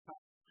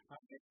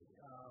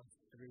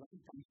Everyone,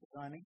 thanks for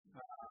joining.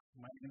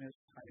 My name is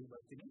Hari.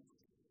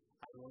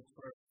 I work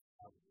for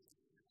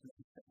the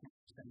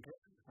Technical Center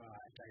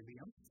at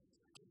IBM.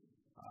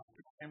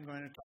 Today I'm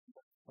going to talk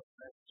about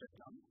Firmware-Assisted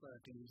Dump.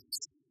 It is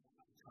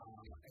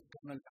a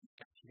kernel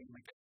dumpcapturing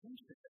mechanism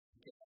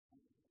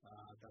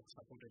that's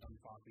supported on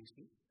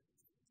PowerPC.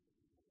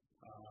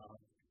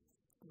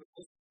 With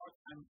this talk,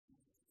 I'm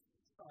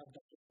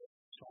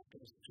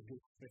to do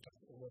a bit of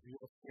overview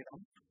of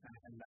kdump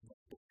and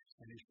what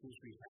issues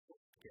we have with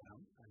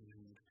kdump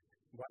and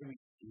why we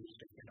use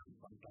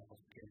kdump on top of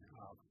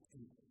kdump,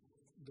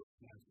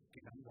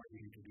 why we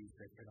introduce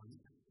kdump,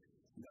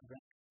 the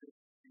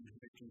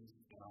individual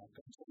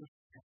concerns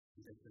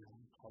with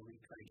kdump, how we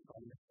try to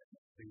solve it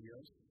for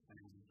years, and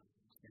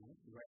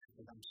where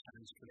kdump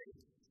stands today,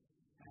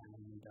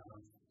 and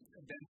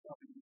then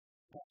talking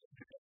about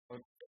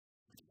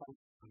some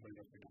of the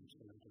kdump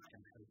so that it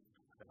can help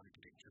the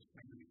architectures.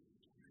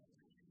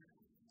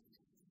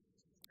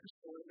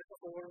 So, the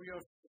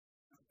overview of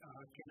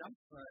kdump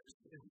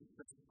is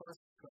the first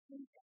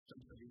kernel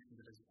custom solution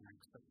that has been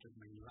accepted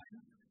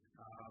mainline.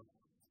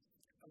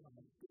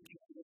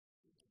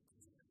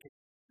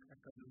 A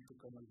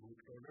kernel-to-kernel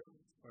bootloader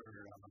for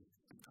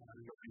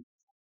loading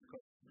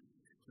code.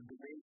 So, the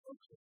way it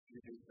works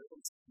is it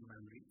builds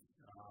memory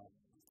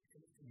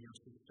in your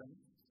system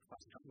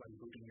faster while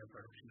booting your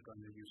production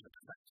kernel. You set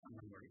aside some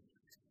memory,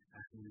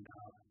 and in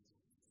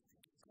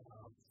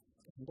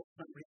this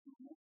memory,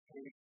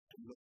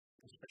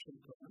 a special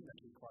kernel that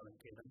we call a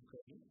kdump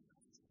kernel.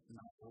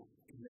 Now,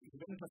 in the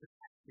event of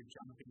attack, we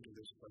jump into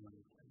this kernel,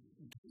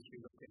 into this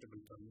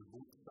relocatable kernel,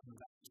 boot from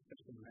that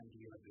special memory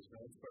you have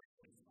reserved for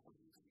it.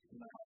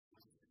 Now,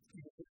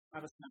 you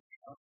have a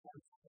snapshot of the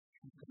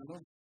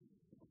kernel.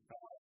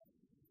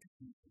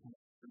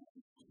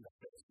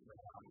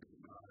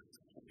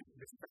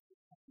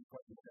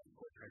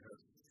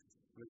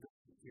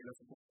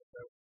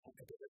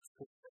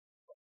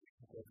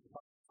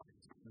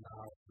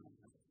 Now,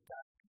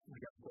 that we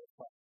have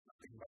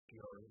nothing but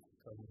your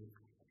kernel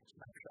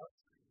snapshot.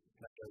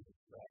 That is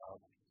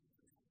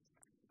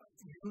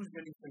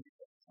usually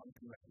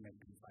something like an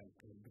MP5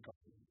 tool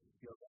because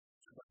you're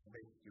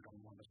big, you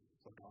don't want to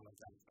put all of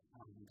that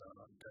on the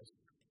disk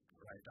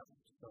right up.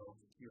 So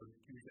you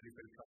usually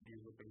build up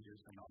user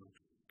pages and all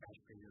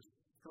cache pages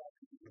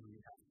when you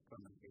have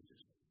kernel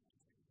pages.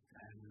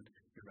 And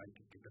you write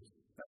it to disk.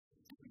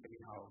 That's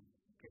typically how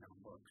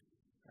kdump works.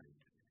 Right?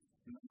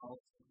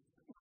 Now,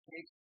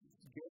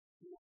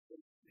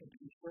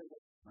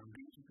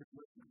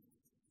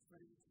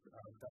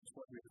 that's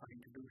what we're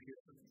trying to do here.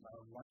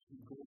 Once you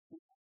go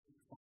through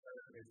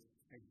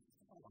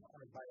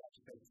by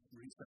aspect,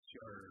 research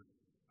your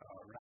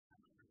RAM,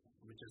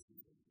 which is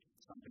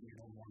something you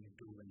don't want to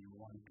do when you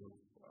want to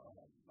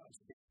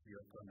stick to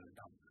your kernel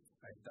dump.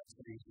 Right? That's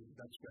the reason.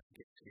 That's where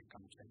KSK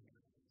comes in.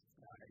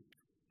 Right?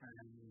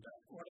 And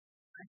what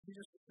I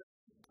just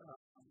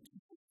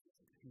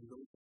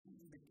load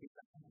the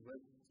kdump with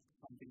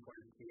something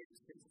called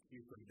KSK. You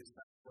could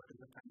decide what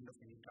is the kind of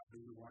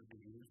unitary you want to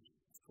use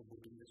for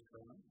booting this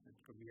kernel. It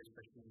could be a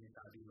special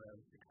unitary where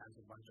it has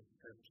a bunch of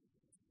scripts,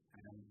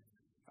 and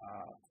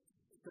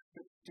the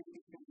scripts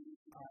typically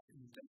are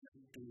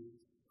intended to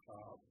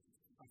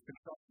fix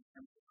up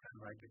and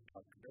write it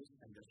up to this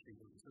and just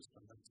reboot the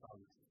system. That's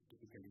how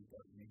typically the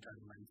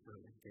unitary lines for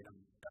kdump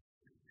does.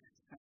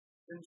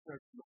 Since you're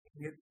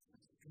looking at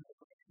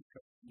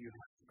you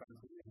have to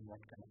consider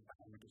what kind of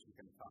parameters you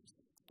can pass.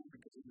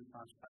 Because you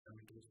pass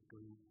parameters to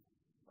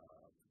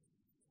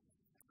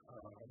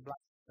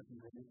black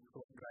secondary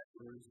code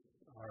drivers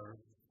or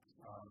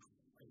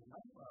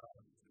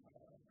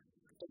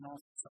but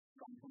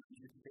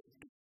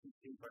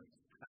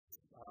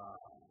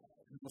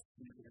most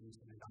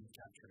significance in the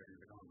dumpcapture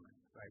environment,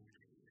 right?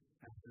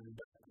 And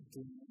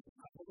the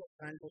other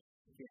kind of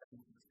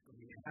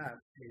we have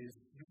is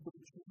you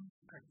could choose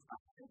a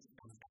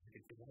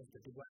target device, the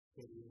device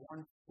where you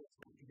want to put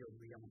your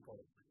VM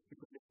code. You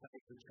could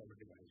decide whichever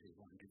device you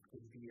want. It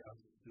could be a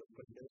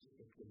local disk,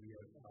 it could be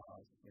a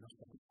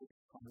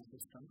common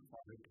system,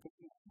 or it could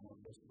be a small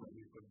disk where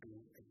you could do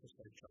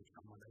exercise or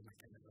some other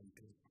mechanism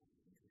to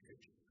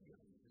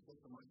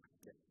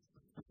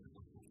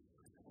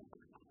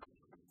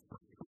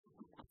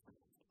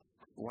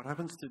What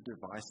happens to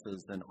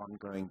devices and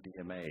ongoing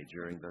DMA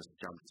during this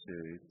jump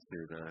to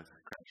the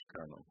crash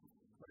kernel?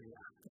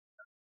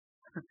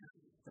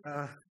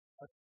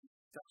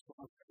 That's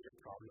one of the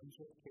problems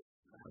with it.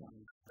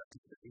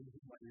 That's the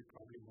reason why we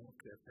probably won't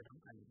clear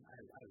kdump, and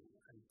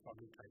I'll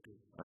probably try to.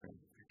 Okay.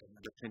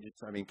 Can you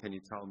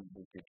tell me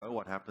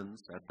what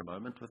happens at the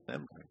moment with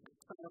them?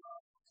 So,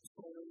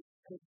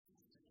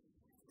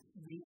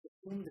 we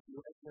assume the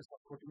device we're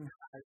supporting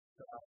has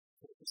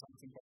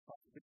something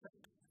called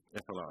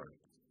FLR.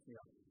 Yeah.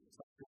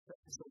 So that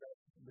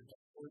the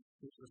default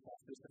uses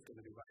software to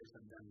the device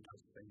and then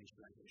does the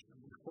initialization.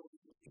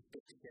 It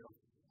takes care of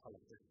all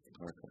of this.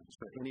 Okay.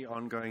 So any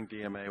ongoing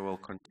DMA will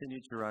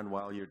continue to run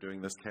while you're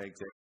doing this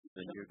kexec,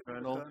 the new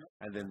kernel,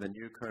 and then the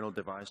new kernel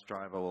device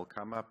driver will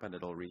come up and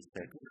it'll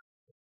reset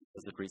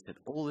Does it reset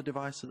all the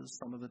devices,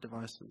 some of the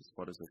devices?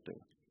 What does it do?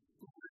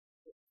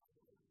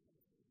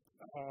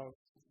 That's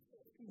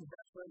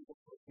why the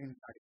protein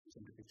is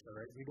in the picture,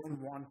 right? We don't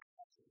want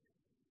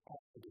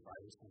all the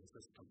devices in the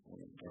system.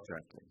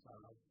 Exactly.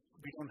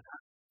 We don't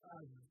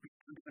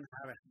even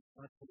have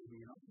a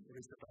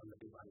reset all the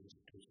devices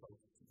too. So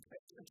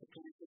it's a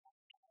pretty good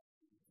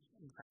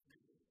impact.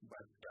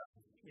 But that's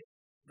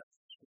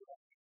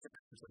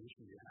the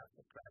solution we have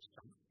for crash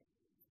dump.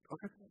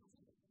 Okay.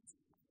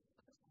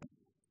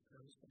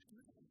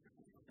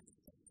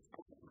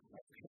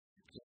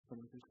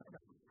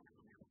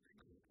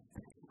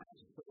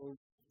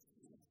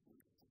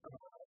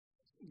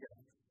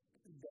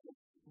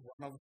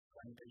 One of the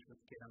advantages with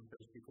kdump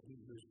is you can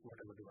use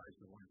whatever device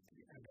you want.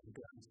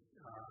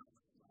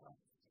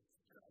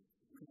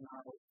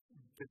 Now,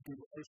 the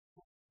device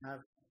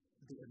have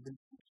the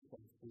ability to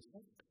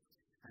reset,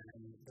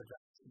 and the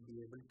rest will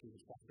be able to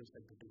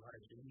reset the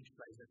device,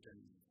 initialize it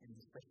in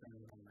the special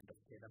environment of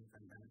kdump,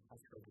 and then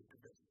offload it to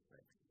this.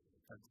 Right?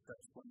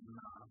 That's one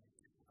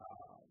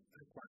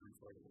requirement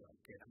for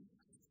kdump.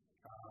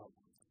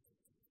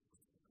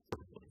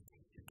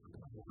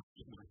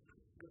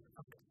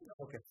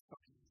 Okay.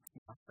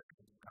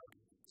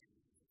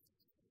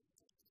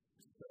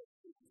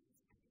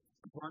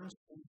 Once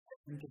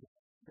into the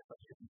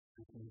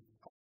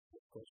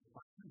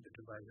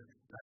device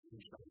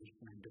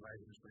installation and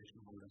device installation,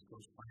 all this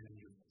goes fine, and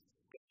you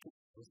get to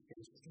those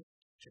cases,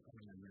 check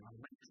on the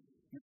environment,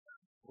 you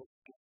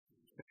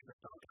fix it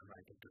out and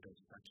write it to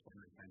this. That's one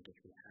advantage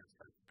we have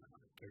with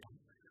kdump.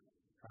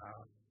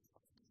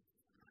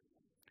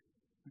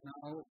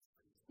 Now,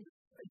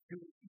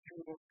 you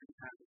already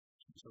have,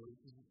 so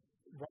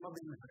one of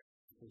the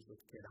advantages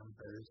with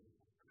kdump is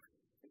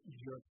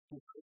your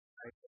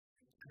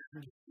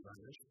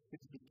runners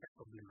should be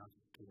capable enough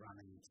to run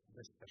in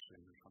this special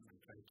environment,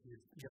 right? You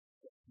just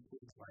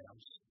use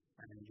BIOS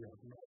and you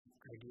have no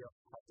idea of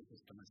how the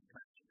system is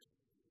crashed.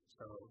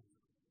 So,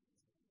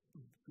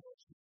 what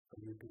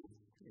you do,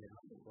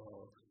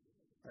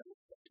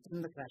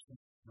 in the crash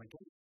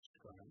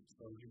environment,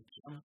 so you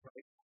jump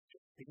right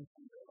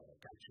into the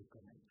cache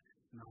kernel.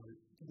 Now,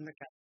 in the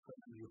cache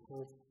kernel, you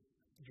hope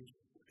you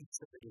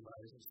insert the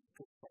devices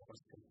to proper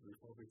state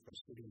before we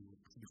proceed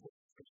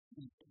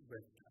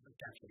with the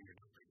cache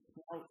data.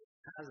 Now,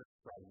 it has a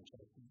problem. So,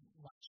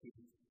 once you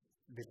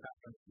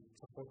decide to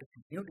support a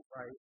new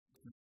device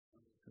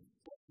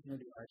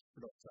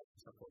could also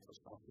support the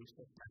stop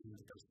reset, and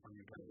because when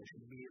you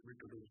should be able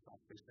to do stop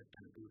reset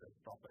and do the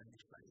proper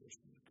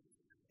initialization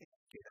in a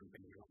kdump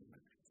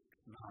environment.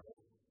 Now,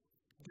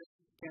 this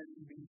can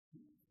be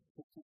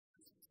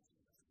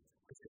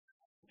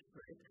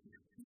right.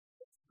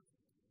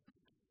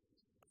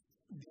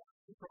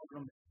 The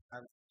problem is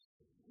that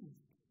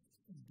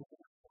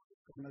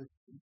kernel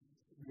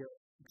we are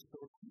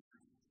exposed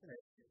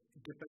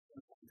depends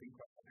on something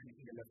called an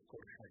ELF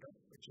code header,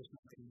 which is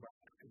nothing but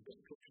a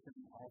description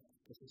of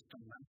the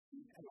system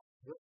management along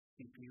with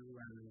CPU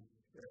and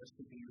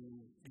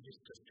CPU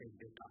register state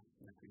data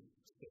that we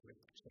save it.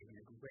 So,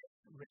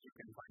 where you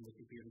can find the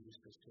CPU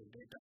register state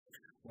data,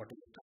 what is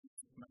the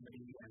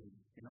memory, and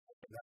what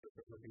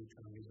the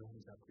memory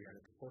zones that we are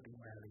reporting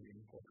while in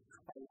the code.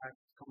 All that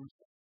comes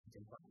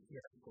from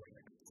ELF code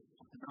header.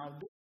 Now,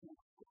 this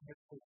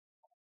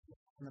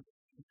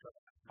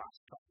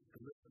fast talk to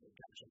the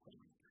cache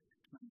kernel.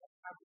 Now, what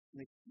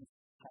happens is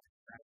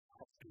that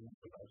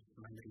of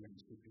memory and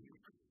CPU.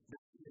 This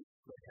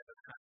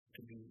has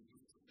to be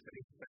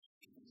very special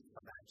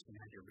for that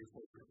scenario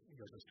before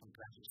your system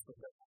crashes. So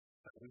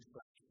that is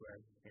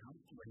where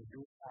when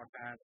you are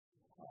at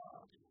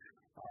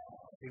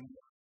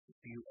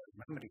CPU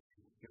memory,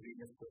 your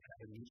ELF code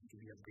header needs to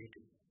be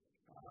updated.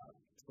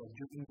 So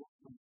during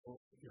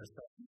your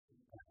system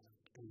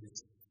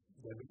is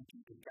the ability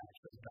to cache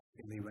the stuff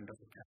in the event of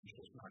the cache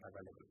is not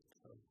available.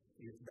 So,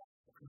 if that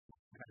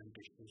current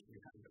issues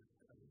we have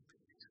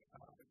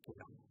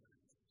kdump.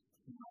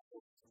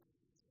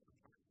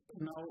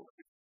 Now,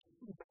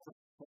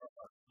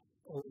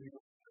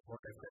 what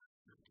I said.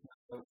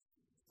 So,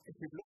 if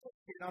you look at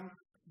kdump,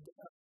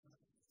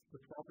 the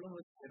problem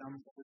with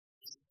kdump is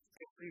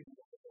every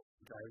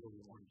driver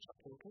we want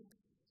supported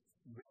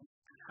will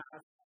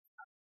have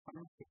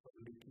some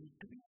capability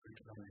to be able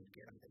to run in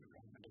kdump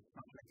environment. It's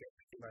not like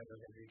every device or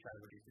every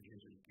driver is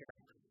using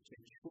kdump. So,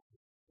 it should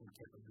have some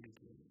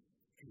capability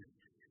in it.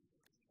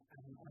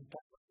 And on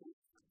top of it,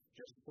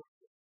 just put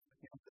the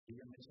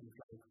DMS in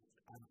cloud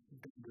and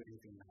don't do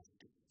anything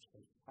nasty. So,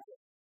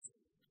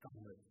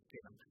 come with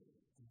kdump.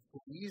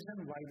 The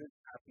reason why this is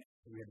happening,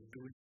 we are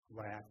doing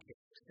via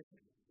kdump.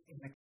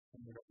 In a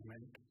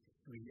environment,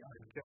 we are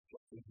just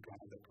looking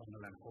at the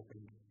kernel and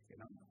hoping,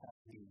 all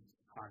the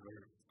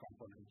hardware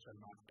components are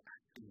not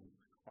active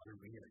or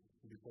real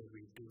before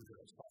we do the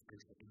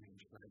software setting and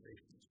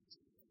initializations.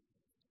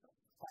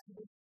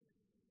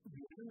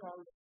 We are doing all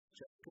this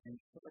just to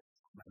ensure that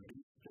memory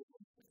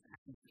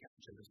and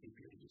capture the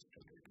CPU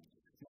register data.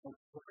 Now,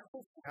 what if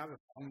we have a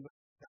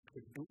firmware that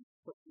could do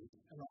so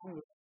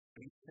along with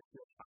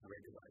your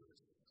hardware devices?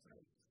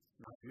 Right?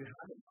 Now, you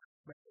have a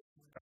firmware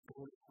that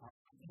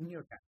in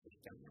your capture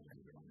kernel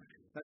environment.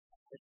 That's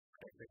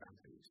the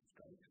answer is,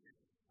 right?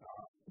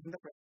 In the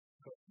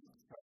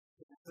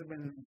has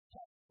been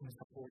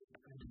support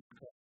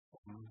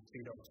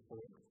 3.4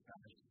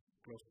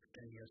 close to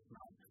 10 years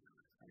now.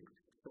 Right?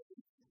 So,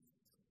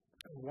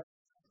 what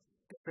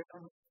the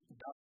program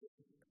does,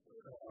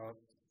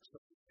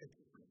 so it's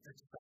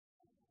the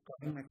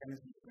calling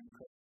mechanism to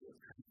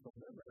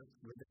control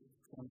with the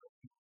phone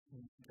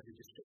the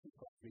registration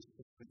copies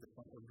with the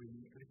phone or bring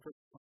request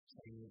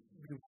saying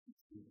we want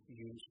to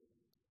use,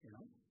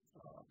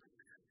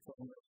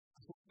 firmware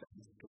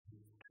systems to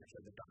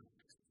capture the dump.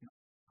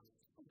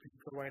 We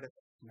provide a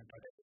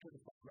method to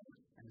the firmware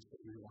and say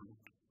we want,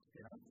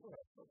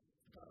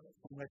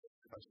 firmware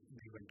first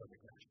the event of the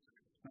crash.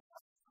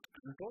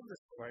 Control this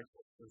provides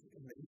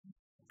in the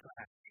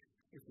crash.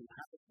 If you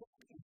have a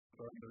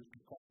kernel to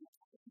call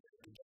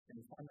just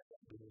inform it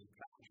that this is a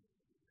crash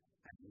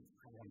and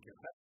I want your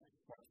help.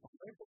 What's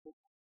firmware to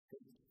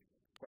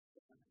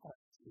all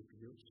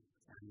CPUs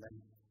and then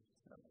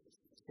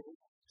store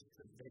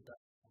the data,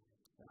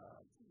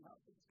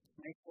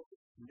 make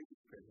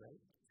it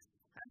right,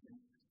 and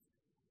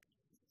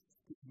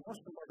the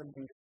most important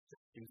thing is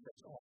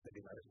usage of the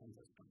device and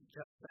system.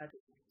 Just that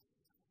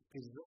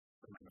is the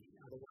memory.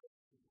 Otherwise,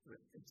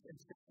 it's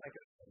just like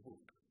a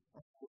boot,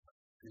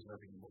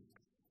 preserving boot.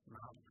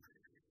 Now,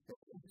 it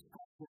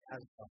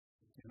has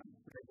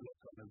regular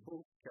kernel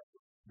boot,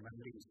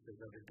 memory is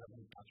preserved, it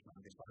doesn't touch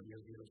memory, so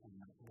your zeros and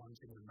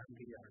ones in the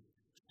memory are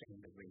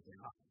staying the way they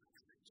are.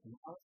 So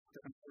now, the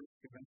control is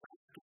given back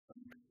to the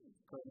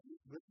kernel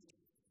with the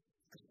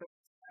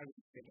specified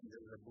getting the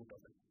boot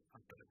of it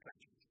after the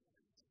crash.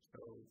 So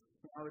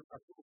now it's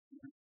up to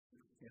the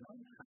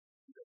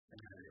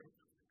scenario,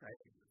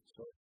 right?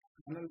 So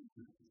kernel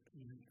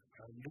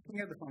looking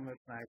at the firmware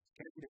flag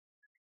can be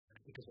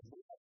because of the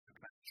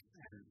crash,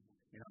 and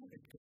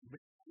it can be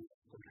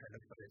good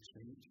header for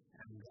exchange,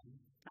 and then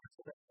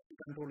after that the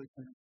control is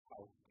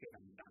how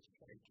kdump does,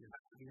 right? You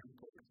have the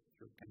code,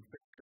 you can fit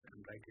it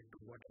and write it to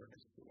whatever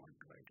it is you want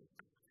to write it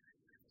to.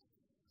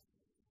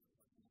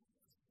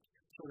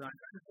 So the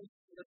advantage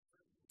is that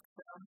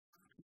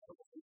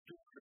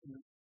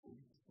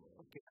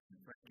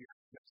you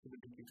have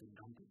flexibility to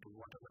dump it to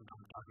whatever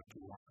dump target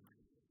you want.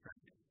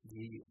 Right?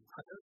 The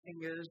other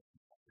thing is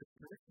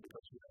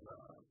because you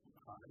have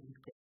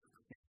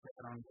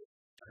around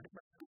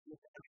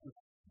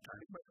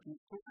but you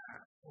could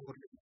have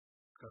overlay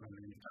kernel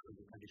in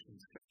the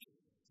conditions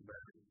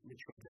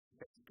which would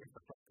affect if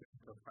the topic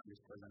of file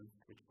is present,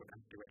 which would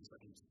activate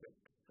certain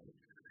script. Right?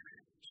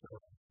 So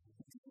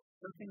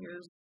the thing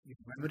is the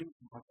memory is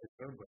not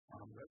preserved but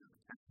firmware.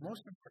 And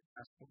most important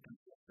aspect of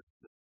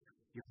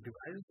your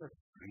devices are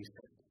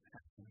reset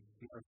and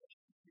you are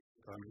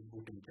kernel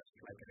booting just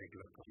like a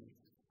regular kernel.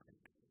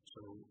 Right?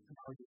 So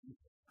now you need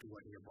to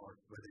worry about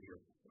whether your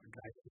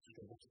driver is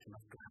robust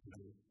enough to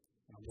handle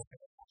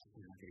whatever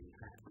possibility you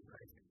have,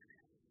 right?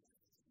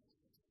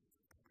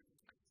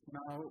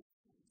 Now,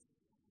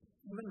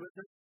 even with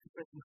this,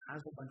 it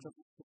has a bunch of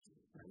issues,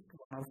 right?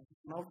 One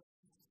of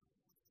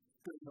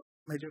the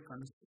major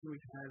concerns we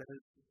had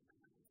is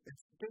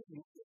it's still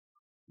not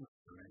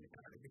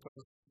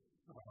because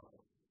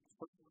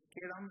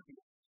kdump is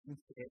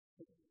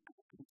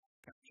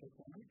capture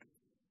point,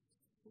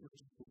 which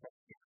is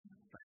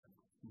right?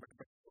 But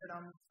for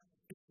kdump,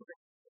 it's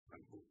a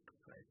boot,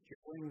 right?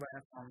 You're going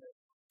via firmware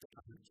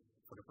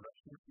for the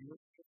production of your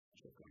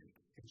capture point.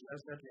 It's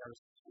just that you have a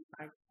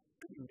fact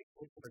to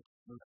indicate for the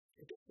kernel that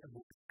it is a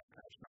boot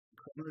crash. Now, the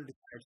kernel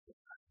decides to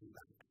handle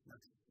that.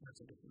 That's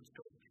a different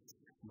story.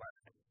 But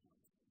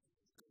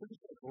since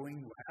you're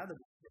going via the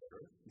boot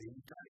server, the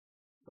entire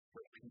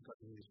production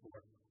kernel is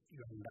what you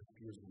end up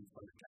using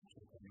for the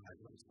capture kernel as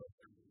well.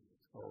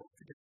 So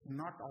it is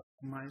not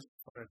optimized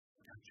for a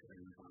capture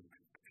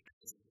environment. It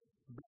is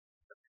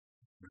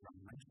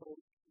environment. So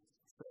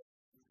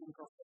think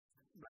of it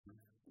when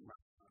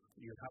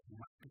you have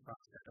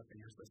multi-path setup in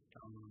your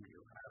system,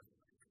 you have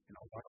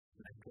a lot of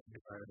network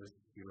devices,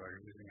 you are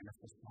using an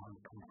NFS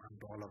mount and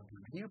all of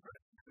them in your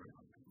production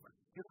environment. But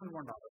you don't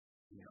want all of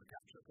them in your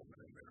capture kernel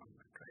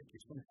environment, right?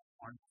 You don't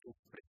want to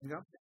bring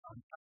up the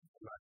runtime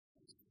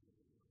devices.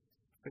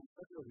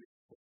 Because you're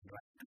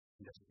right,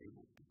 just say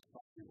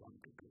what you want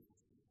to do.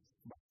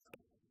 But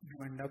you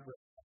end up with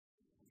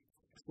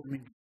so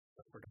many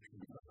production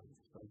devices.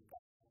 So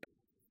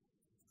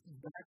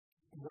that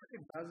what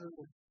it does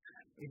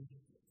is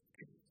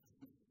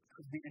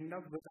we end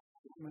up with a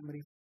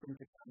memory from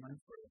requirement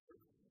for the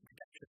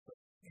capture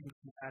in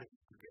comparison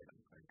to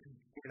kdump. Right? In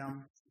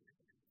kdump,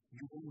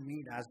 you don't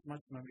need as much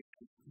memory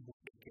to boot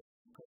the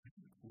kernel.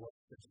 What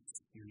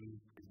you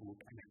need to boot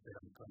an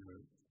kdump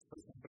kernel for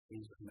the simple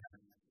reason that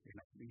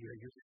we are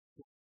using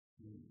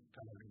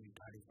kernel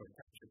entirely for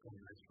capture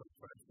kernel as well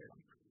for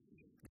kdump.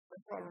 The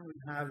problem we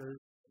have is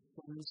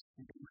once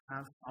you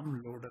have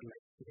some loader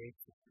like say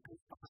to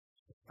pass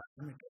the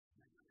parameter,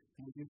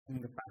 you're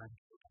using the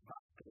parameter to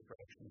pass to the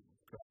production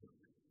kernel.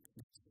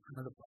 That's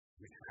another problem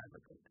we have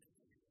with it.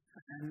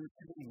 And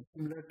again,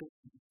 similar to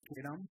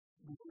kdump,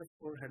 the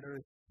core header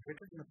is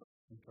created in the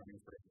production kernel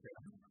for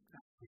kdump.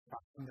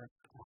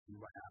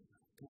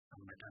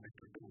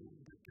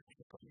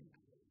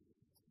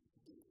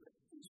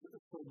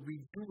 we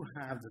do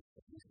have the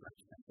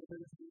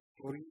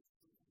story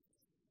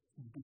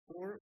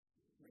before,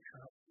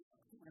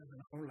 I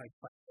don't know, like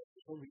 5 years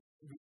ago, we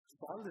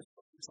solved this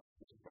problem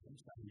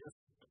and just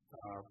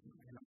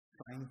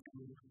trying to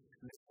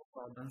list the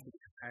problems we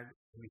had,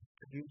 we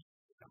introduced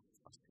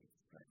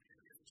right?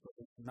 So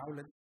now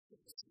let's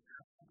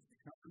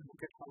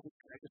look at how we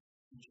try to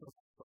solve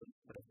problems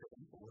that have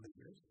come over the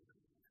years.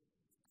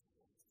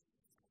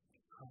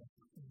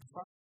 The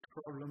first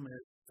problem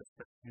is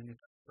the unit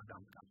of the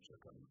dump capture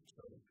kernel.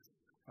 So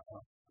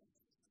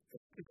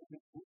if we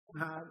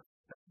have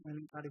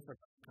Firmware for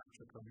dump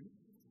capture kernel,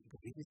 the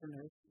reason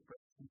is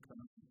production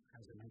kernel,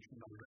 as I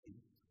mentioned already,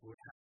 would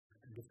have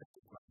different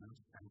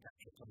requirements and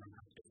capture kernel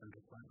has different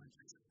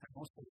requirements. And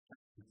most of the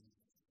time,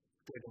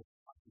 they don't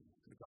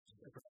because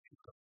the production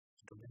kernel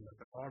is to deal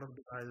with a lot of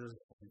devices,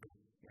 they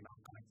want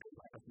to connect to a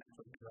lot of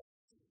network devices,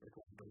 they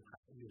want to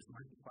use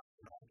multiple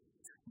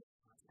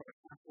for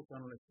example,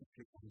 kernel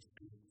essentially wants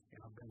to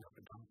bring up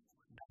a dump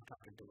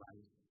target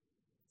device,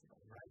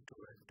 write to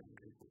it and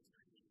reboot.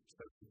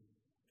 So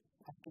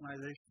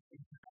optimization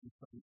comes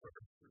from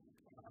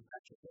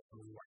capture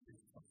kernel working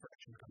for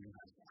production kernel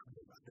has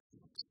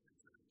different.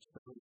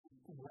 So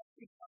what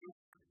we try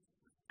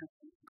to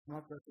come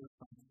up with is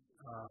some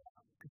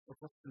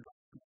proposal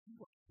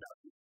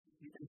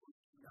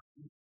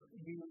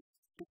you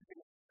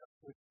typically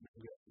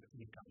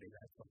need to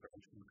device for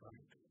production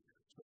kernel.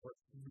 So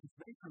we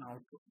make an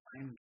output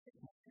find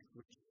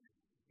which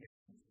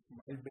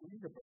while building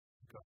the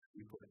production kernel,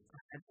 we could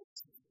add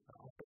this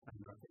output find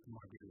graphic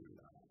module.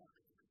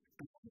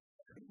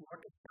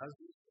 What it does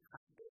is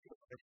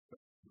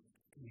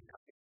in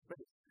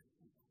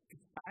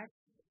fact,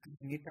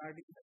 NetAD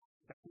is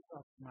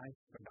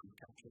optimized for dump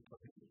capture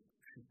kernel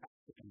and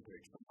pass it into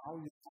it. So now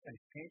you can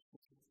take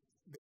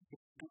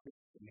two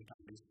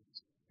NetAD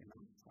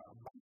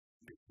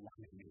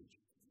one image.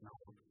 Now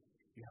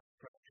you have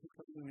production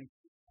kernel image,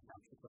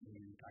 capture kernel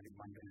NetAD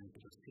bundle into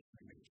the same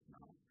image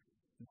now.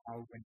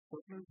 Now when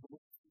kernel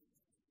goes,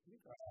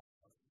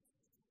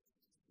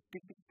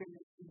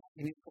 typically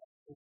any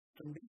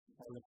system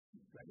all of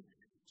them, right?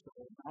 So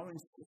now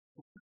instead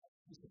of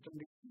system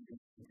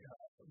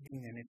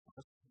being an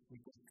input, we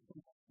just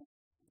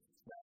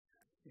that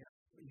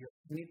you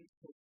need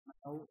to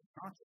now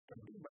not system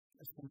but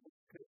a simple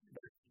script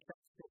that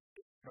tracks the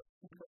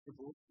production kernel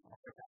boot or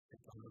the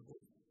capture kernel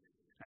boot.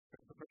 And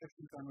the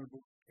production kernel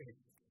boot is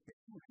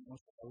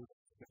almost all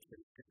gets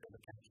related to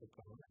the capture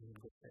kernel and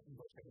goes ahead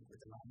with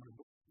the normal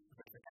boot.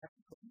 But the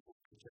capture kernel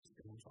boot just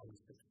removes all the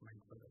steps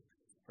meant for the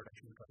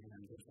production kernel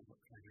and goes over the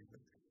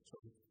so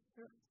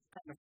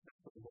kind of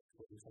that's what the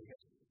workflow is, I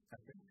guess.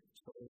 Okay.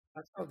 So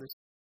that's how this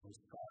was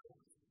started.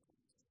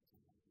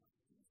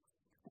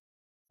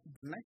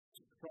 The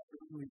next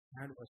problem we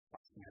had was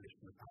passing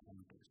additional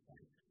parameters.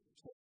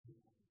 So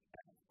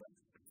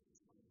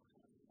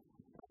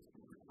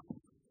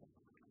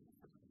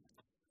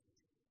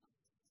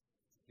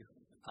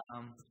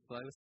so I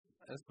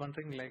was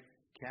wondering, like,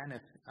 can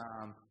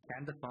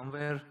the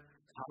firmware,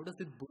 how does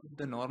it boot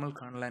the normal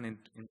kernel and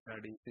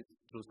inside? Is it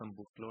through some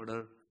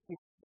bootloader?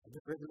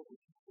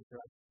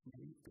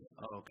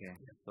 Oh, okay.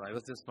 So I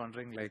was just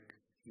wondering, like,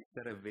 is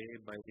there a way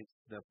by which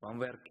the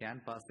firmware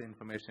can pass the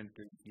information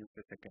to use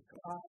the second?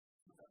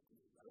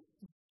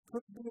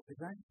 Could be a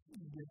design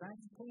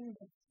thing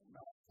that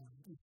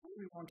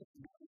we want to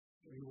do.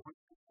 We want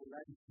to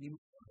design theme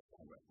for the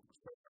firmware.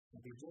 So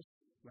we just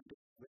went to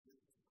with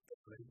the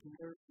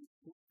regular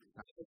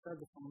after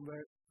the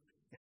firmware,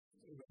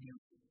 when you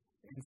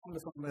inform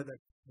the firmware that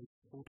you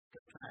put the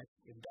track,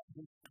 it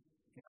doesn't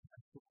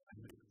have to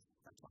memory.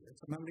 That's all.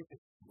 It's a memory thing.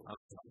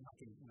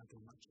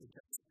 Nothing much. It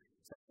just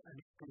sets a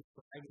different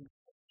flag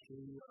to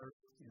your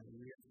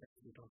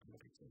we talked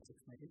about x86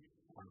 maybe.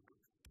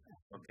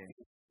 Okay.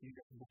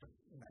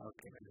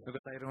 Okay.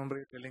 Because I remember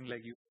you telling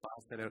like you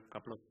passed a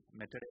couple of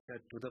metadata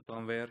to the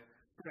firmware.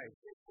 Right.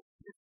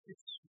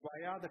 It's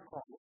via the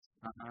call.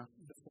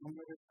 The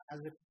firmware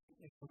has it.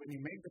 When you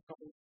make the call,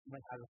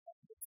 it has a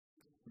firmware.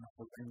 Now,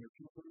 when you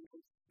can call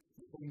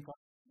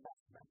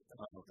that.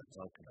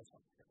 Okay. That's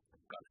all.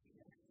 Got it.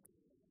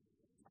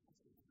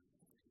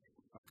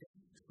 Okay.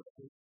 So,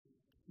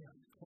 yeah.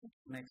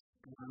 Next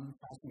one,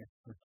 passing it.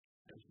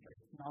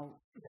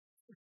 Now,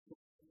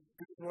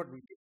 this is what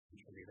we did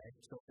usually, right?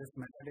 So this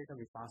metadata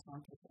we pass on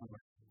to the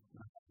firmware.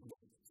 The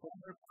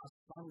firmware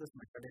passes on this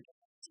metadata.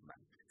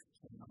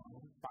 So now,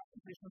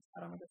 participation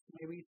parameters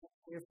maybe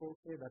 2K,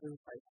 4K, that is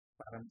 5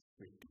 parameters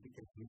we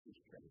typically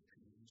use, right?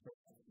 So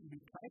we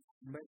try to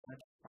embed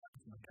that part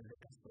of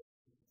metadata. So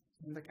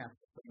in the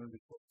capture kernel, we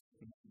put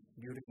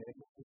during the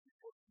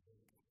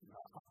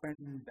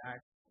append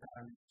that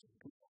parameters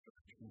to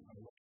production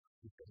or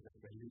because the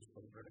values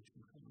for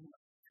production kernel.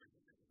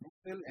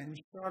 We will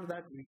ensure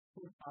that we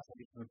could pass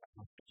additional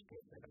parameters to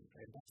it,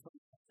 right? That's what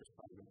the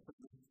problem is.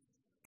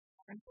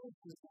 And so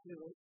this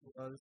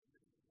was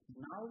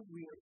now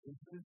we are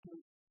able to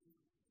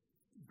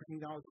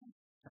bring out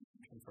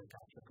information for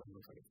capture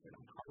kernel for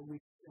example. How do we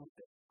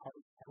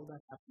how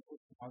that happens?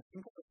 Now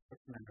think of a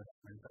certain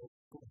environment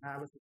to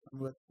have a system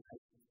with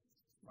like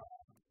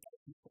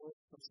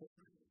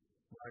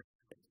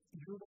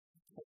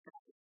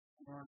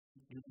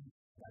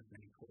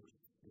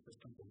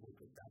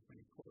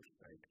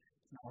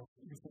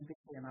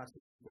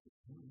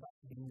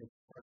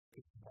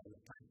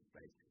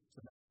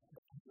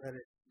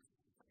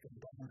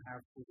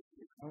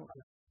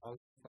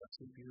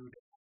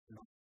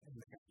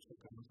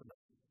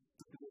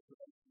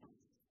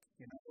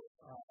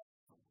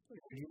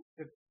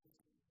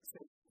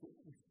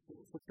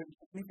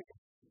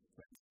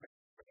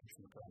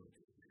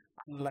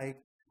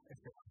unlike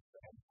if you want to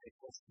take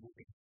off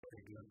booting a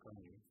regular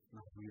kernel,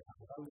 now you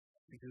have all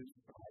the features,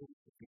 all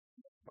the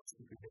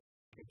possibilities,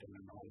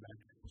 and all that.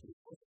 So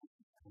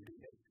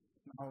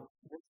now,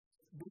 let's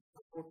do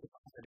support the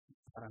concept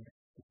parameters.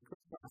 We could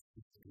pass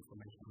this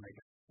information like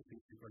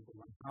equal to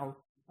 1.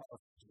 Now, our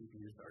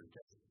CPUs are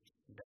just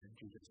dead.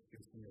 You just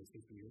using your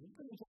CPU.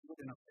 And it's good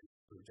enough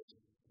to just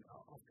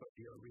offer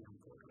your VM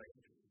code, right?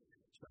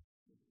 So,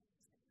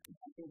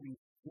 after we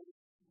do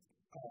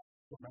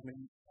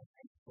programming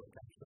for the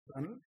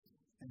kernel,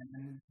 and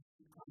then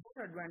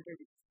another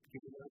advantage is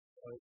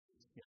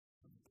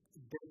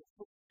there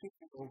could be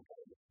no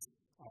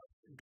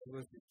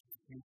drivers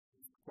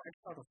quite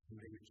a lot of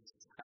memory which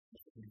has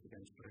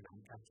significance for a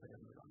dumpcaptured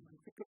environment.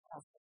 We could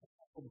have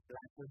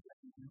blackboard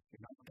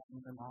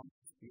dumping them out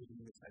using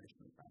this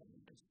additional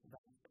parameters.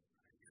 That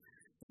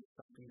is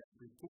something that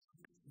we could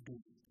do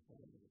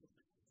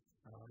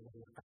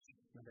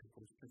whether it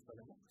goes to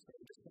further. So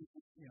just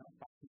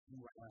passing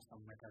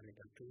some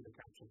metadata to the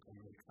capture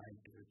kernel, trying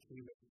to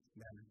retrieve it,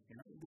 then everything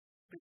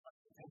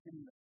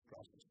in the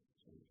process.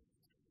 So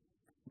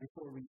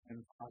before we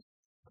can pass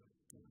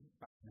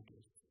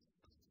parameters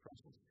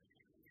process.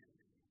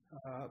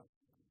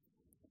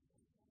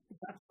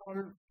 That's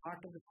all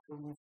part of the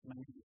problem of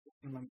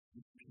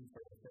manipulation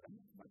for the system,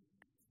 but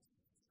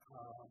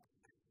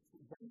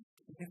when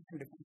different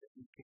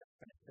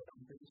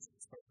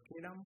for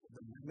kdump,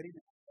 the memory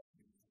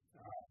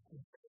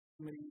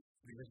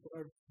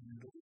reserved in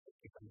the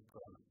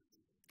kernel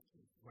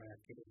where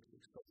kdump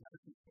is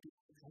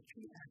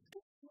actually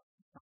active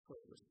on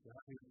purpose. You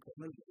have your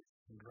kernel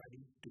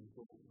ready to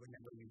go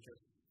whenever you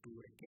just do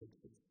a kdump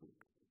boot.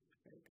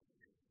 Right?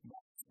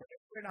 But for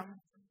kdump,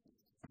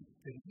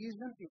 the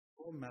reason you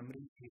go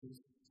memory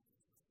is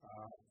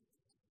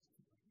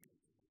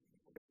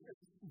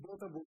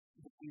both are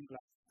booking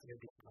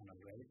regular kernel,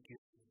 right?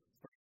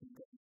 For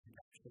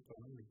the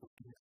kernel, you boot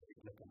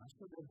regular kernel,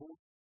 so they're both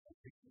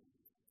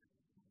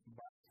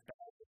but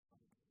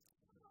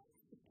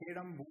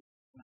kdump boot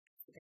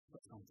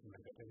or something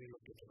like that, every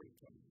located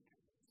kernel.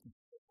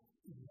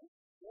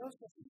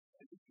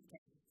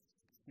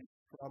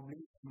 Probably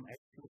some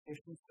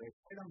exploitations for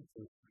kdump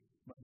boot,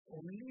 but the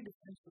only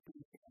difference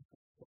between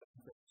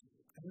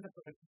and the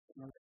production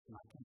kernel is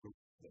nothing to do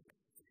with it.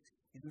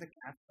 In the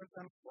capture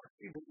kernel, what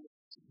we do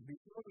is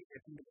before we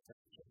get into the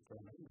capture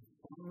kernel,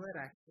 firmware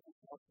actually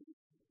copy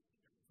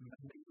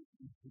memory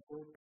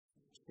import,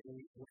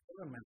 say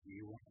whatever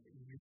memory you want,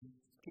 you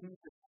can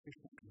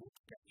sufficient to boot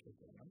capture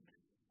kernel.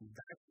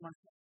 That much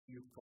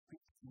you copy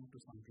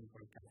into something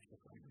called capture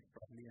kernel.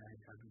 Probably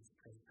I haven't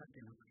stressed that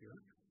enough here.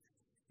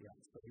 Yeah,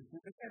 so if you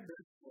look at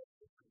this,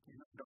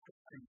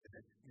 documenting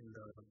that in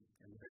the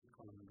red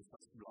column in the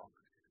first block.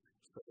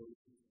 So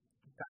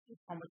that is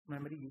how much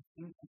memory you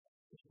think to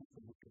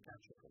boot the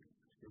capture kernel.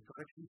 Your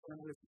production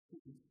kernel is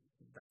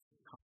that's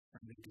how much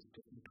memory is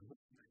taken to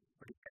boot.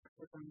 But the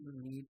capture kernel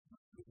needs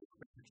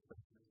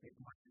it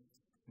might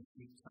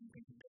need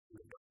something to do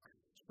with it.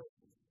 So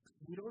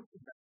 0 to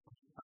that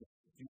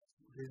you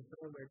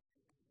reserve it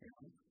at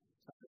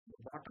the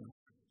bottom.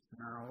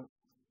 Now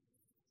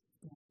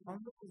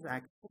firmware is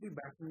actually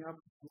backing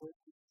up to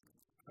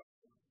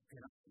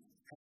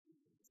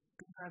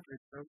have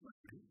reserve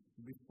memory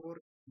before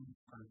you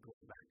control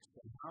that. So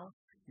now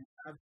you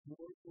have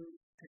more to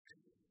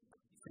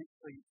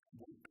for you to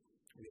boot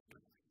later.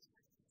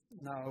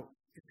 Now,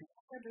 if you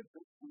look at it,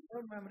 the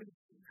firmware memory is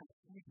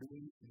actually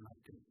doing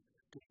nothing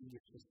to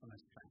your system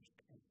as crashed.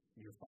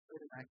 Your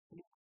firmware is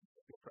actually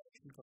the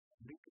production for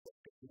memory to get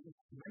to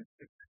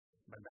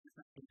but that's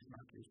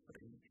not used for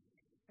any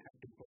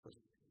active purpose.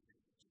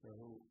 So,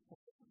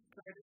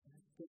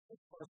 this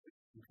was the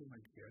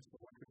improvement here. So,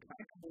 what we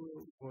tried to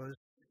do was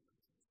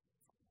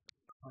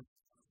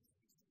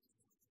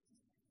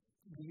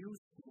we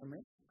used CMA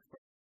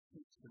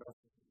instead of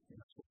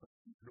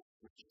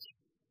which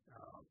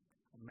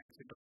makes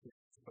it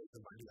for the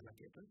body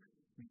allocator.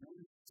 We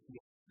use CMA.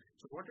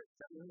 So, what it's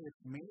telling is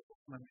made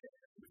for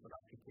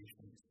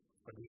applications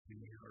for the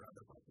engineer or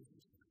other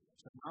purposes.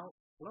 So, now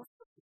all of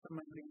the system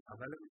memory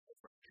available for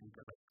production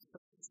products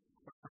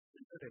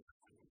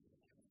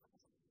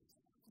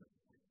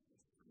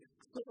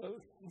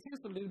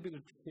here's a little bit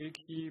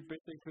tricky.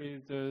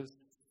 Basically,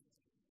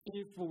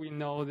 if we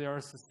know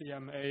there's a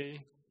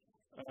CMA,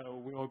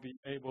 we will be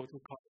able to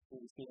copy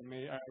the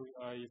CMA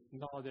area. If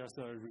not, there's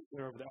a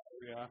reserved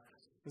area.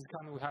 It's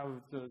kind of we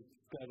have the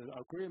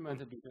agreement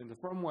between the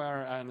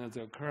firmware and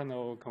the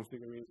kernel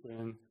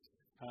configuration.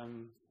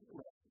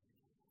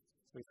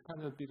 So it's kind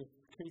of a bit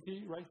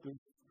tricky, right?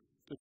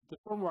 The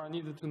firmware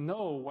needs to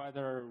know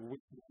whether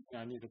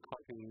I need to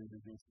copy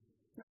this.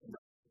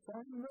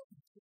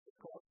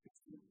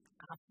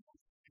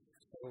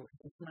 So it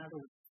doesn't matter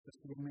what the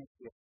CMA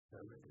is.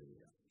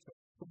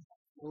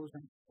 So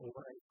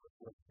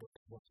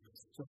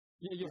So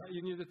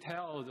you need to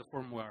tell the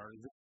firmware.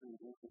 You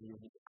need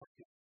to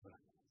copy.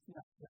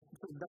 Yeah.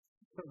 So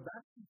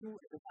that to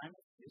the time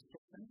of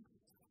instruction.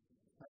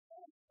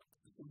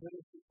 There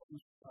is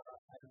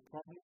I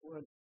probably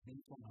would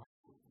need to know.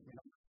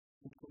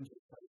 It could be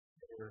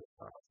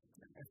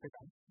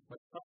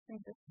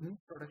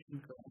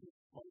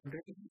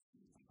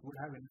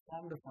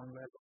perform the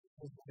firmware.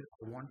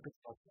 I want to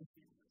copy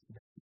the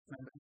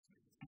memory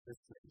to this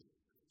place.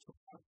 So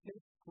that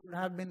place could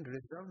have been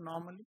reserved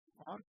normally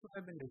or could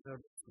have been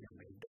reserved for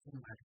memory. It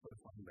doesn't matter for the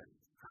firmware.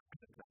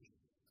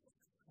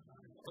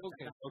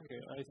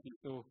 Okay, I see.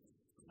 So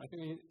I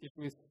think if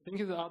we think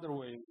it the other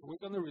way, we're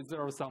going to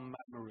reserve some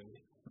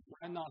memory.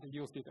 Why not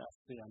use it as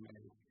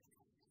CMA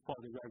for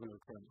the regular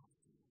kernel?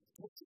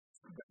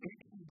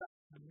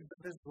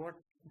 That is what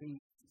we.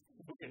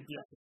 Okay, yeah.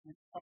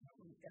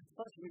 At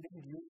first, we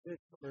didn't use it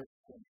for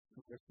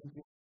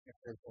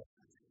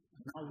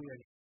now we are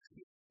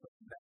using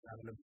that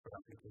available for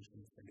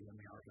applications for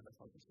DMA or other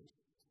purposes.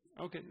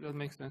 Okay, that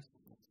makes sense.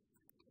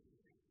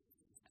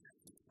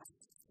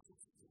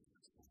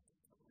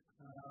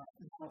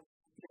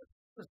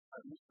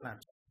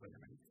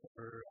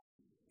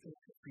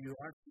 If you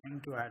are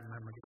trying to add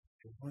memory,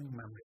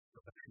 memory,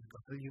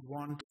 you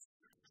want,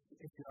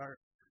 if you are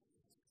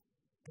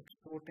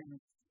exporting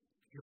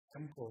your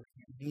code,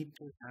 you need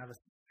to have a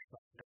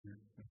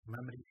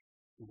memory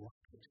you want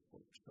to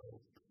export. So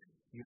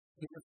you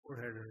need a core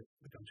header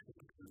becomes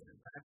critical.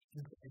 That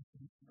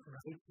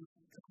information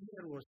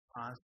here was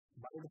passed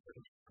by the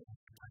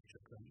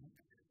manufacturer kernel,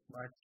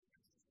 but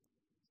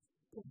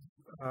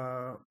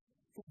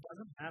it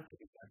doesn't have to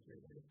be that way.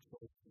 So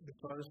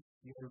because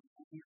you're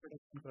building your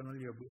production kernel,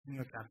 you're building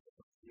your capture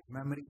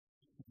memory,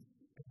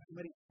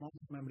 amount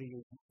of memory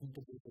you want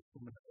to be able to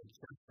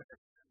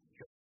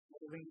you're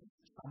moving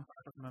some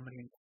part of memory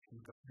in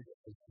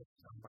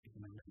some part of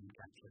memory in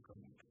capture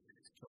kernel.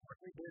 So what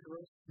we did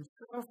was,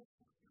 instead of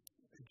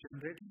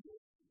generating the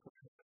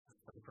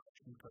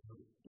production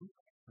kernel,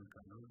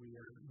 we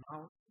are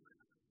now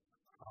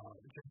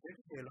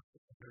generating the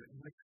kernel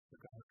in the capture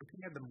kernel,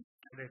 looking at the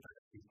metadata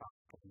that we found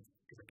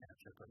to the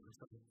capture kernel.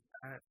 So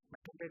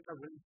metadata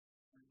will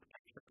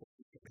capture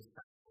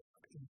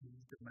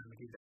the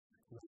memory that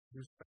was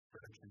used for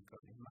production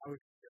kernel. Now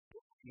it's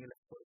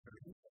export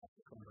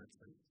converts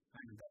them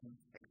and then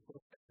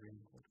export the code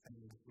and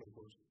it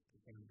goes the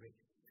same way.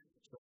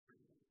 So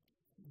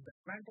the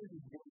advantage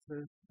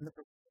is in the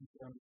production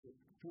kernel, you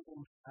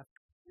don't have to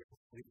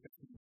repeat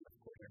the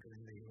code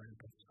in the event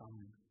of some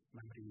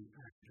memory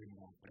entering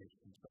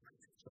operation. So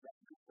that's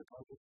the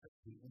topic that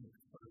we need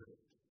for the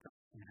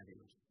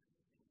scenarios.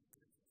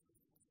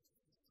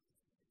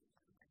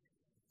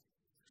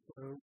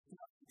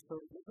 So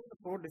these are the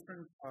four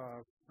different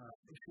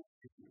issues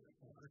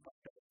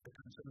the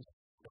concerns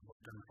about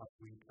and how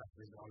we try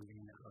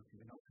resolving and how it's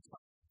not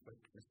but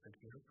listed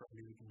here.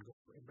 Probably we can go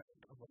a bit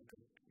about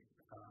it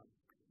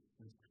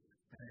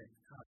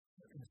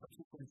in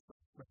subsequent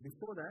stuff. But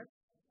before that,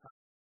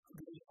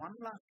 there is one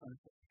last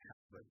concept we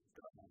have with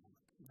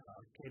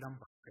kdump,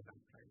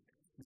 right?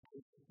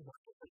 What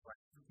is the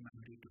right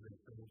memory to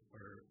reserve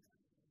for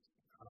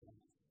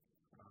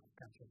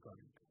capture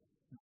kernel?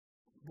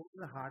 This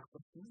is a hard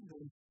question.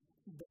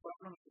 The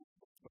problem is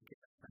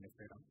and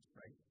kdump,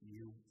 right?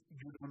 You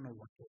don't know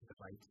what is the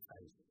right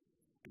size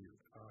to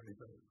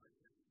reserve.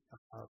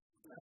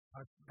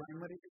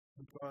 Primary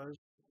because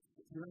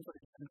even for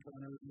different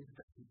kernel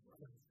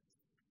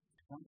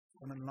one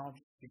kernel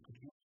knobs you could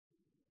use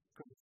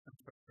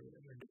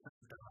different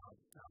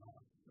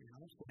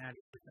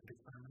scenarios, different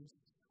experiments,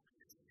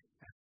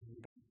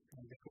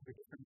 and there could be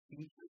different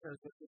features as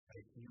well,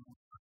 like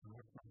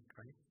whatnot,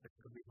 right? There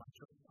could be a bunch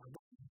of other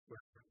things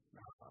where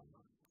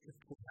it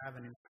could have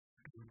an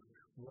impact on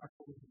what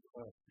would be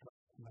the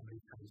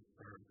memory size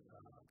for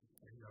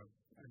your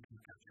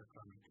capture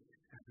kernel.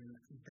 And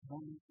the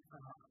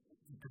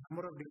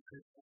number of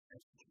devices,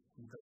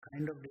 the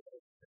kind of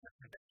devices that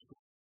attach to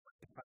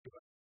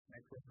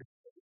network,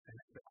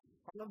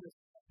 all of this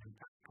has an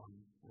impact on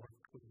what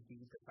could be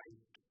the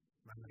right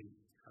memory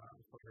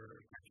for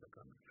capture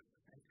kernel.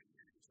 Right?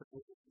 So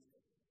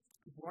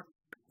what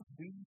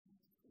we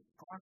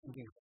are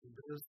thinking of,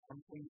 there is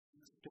something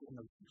still in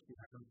the works. We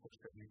haven't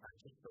posted any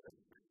patches for it,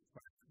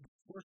 but of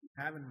course we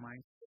have in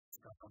mind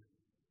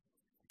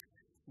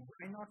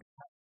why not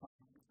have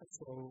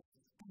so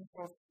think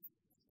of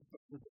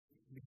the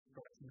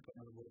production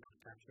kernel boot,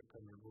 capture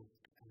kernel boot,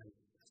 and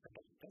set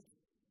of steps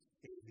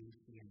A, B,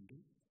 C, and D.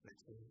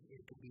 Let's say A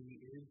to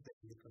B is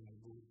the kernel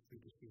boot, B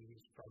to C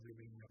is probably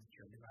being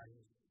your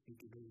device, B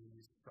to D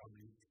is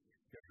probably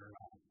your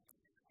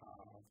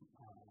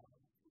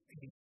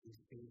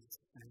space,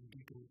 and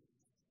D to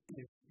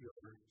is your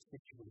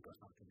switch boot or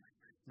something like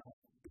that. Now,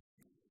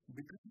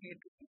 between A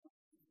to B,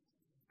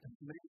 the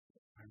memory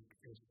requirement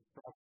is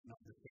probably not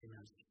the same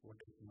as what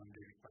is the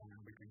memory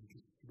requirement between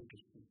B to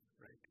C,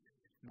 right?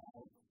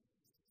 Now,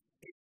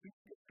 if we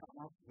could come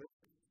up with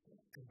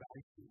a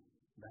value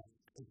that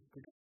is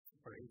good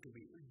for A to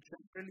B,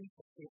 generally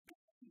for A to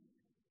B,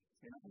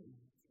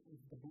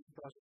 the boot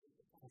process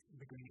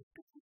between A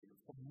to B,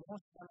 for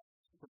most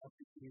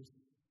processes is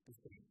the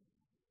same.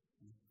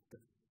 The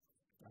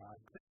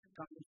trick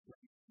comes when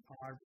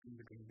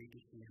between B to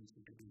C and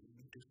C to D.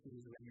 B to C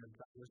is when your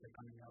drivers are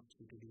coming up,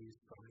 C to D is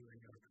probably when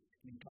your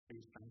interface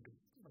is trying to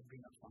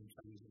bring up some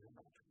size or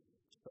not.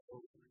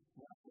 So,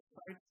 what we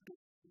try to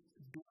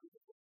do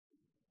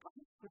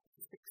is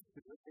fix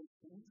the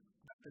things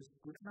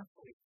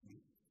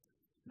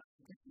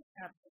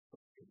capture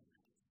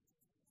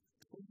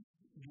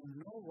you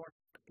know what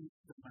is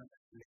the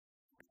memory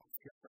of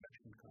your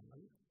production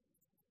kernel.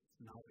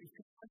 Now, if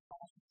you have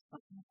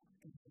some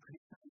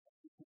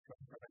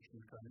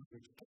production kernel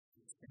which is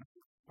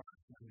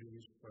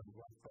used for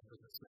one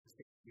purpose, like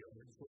safety or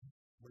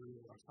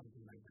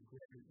something like that, the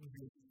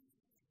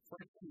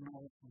person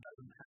now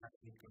doesn't have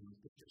any kernel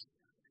features.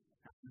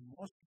 And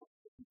most of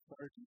the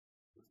default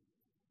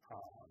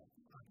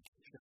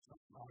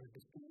our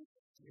display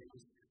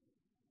is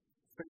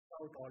fills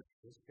out all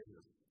these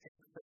pages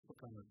except for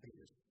kernel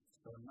pages.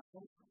 So now,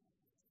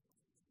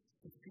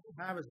 if you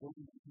have a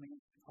zone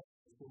meaning of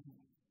the zone,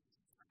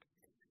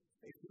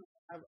 if you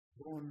have a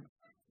zone,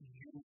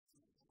 you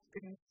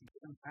think you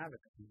don't have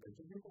it, you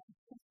retain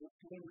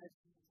it.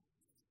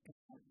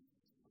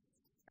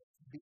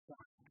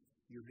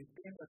 You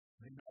retain the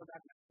now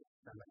that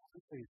the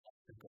license is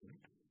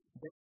component,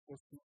 then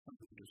goes to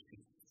something to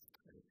see.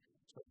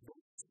 So the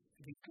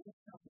retain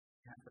something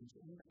happens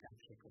in the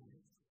capture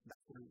component.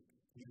 That will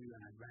give you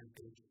an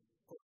advantage.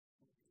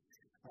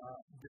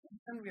 The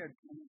reason we are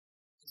doing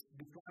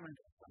deployment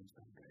of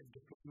function,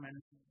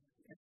 deployment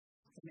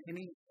in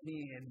any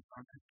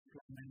environment,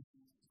 deployment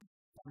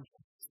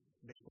functions,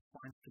 they will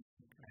point to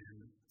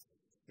and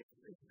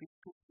if we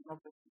could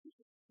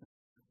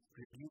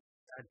reduce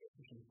that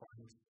decision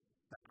points,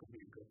 that could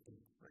be a good thing,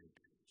 right?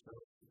 So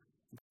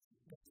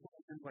that's the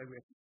reason why we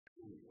have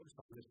to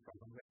solve this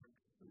problem.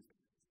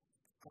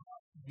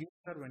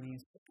 User, when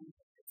he's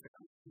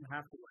you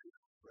have to worry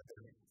about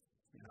whether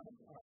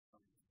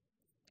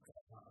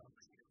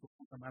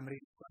the memory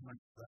requirement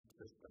of that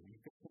system. You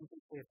can simply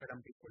say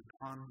FedDump equal to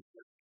on,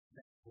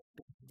 then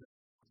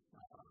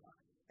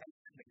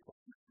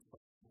requirement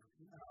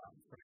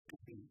for it to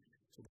be.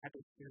 So that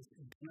is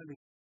internally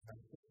the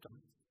system,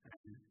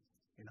 and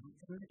in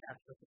the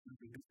capture system,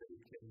 we do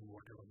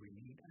whatever we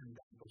need, and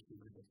that goes to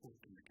the put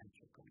in the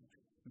capture code.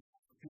 You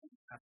don't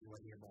have to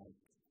worry about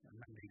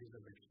memory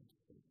reservations.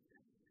 Because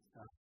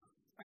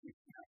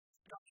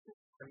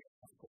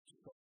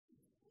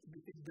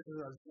this is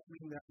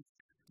assuming that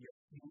your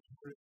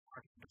user is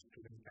not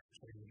interested in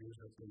capturing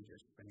user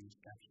pages when he's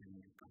capturing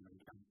your kernel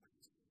dump,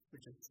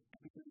 which is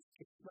because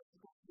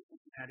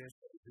scenarios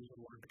where the user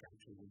wants to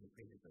capture user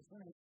pages as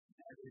well.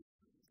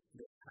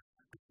 They have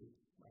to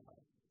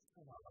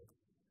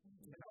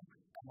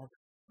come up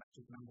with a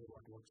magic number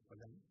what works for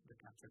them, the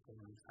capture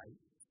kernel size,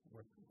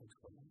 what works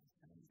for them.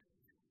 And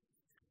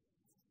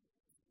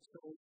so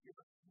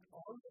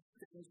all the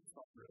things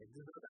operate.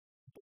 These are the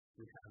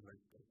we have at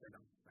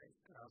FedDump, right?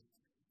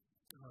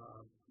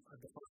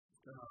 The first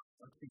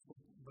three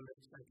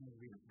bullets I think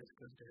we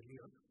discussed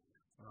earlier.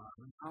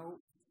 Now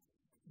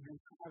you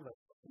have a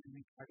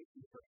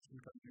production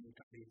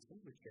community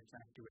which gets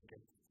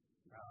activated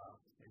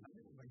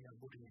when you are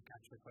booting a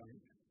capture kernel.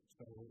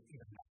 So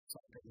even that's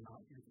something now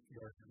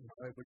you're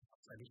now able to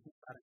use additional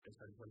parameters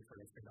as well for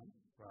FedDump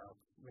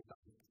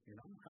without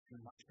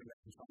having much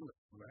reliance on the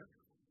firmware.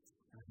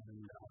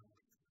 And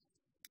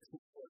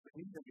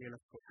in the real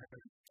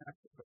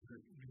capture kernel,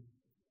 you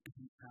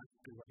don't have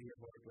to worry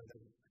about whether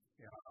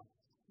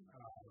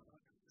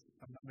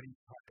a memory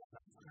part of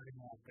having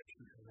an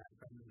operation has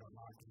happened or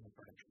not in the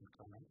production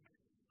kernel.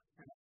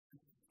 And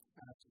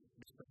as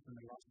discussed in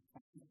the last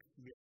point,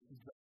 we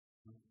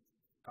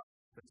have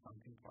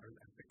something called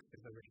epic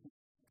reservation.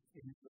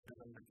 It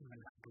doesn't even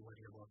have to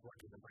worry about what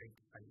is the right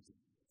size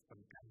for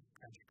the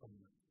capture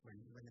kernel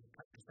when it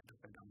comes to set up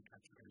a dump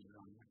capture kernel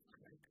on that,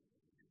 right?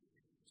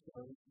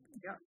 So,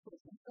 yeah, so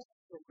that's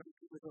the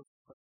benefit of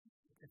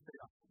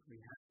FedDump we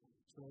have.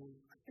 So,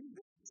 I think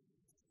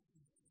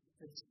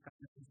it's kind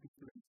of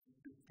people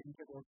to think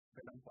about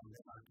FedDump on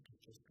their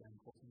architectures and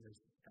hoping there's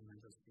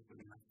tremendous people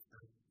in that,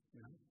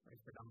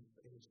 FedDump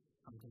is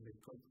something they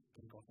could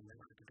think of in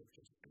their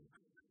architectures too.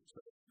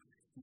 So,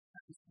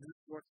 this is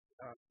what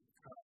how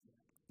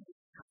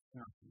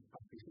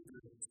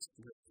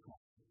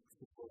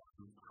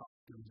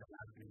things are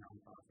happening on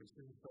the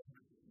offices. So,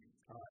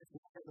 if you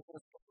look at the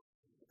first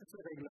it's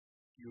a regular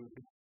you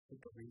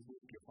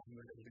reboot your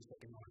firmware and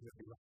resetting all your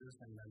devices,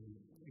 and then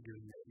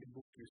during the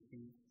reboot you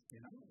see,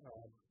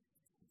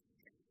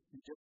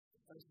 just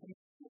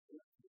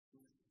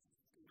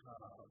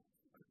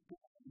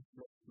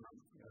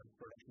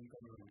production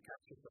kernel and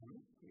capture kernel.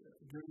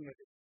 During it,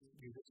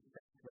 you just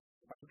set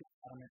particular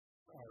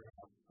parameters or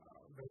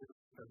variable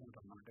present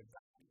or not. If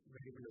that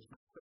variable is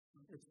not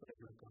present, it's the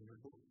regular kernel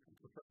boot.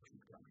 It's the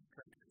production kernel,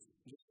 right?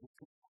 Just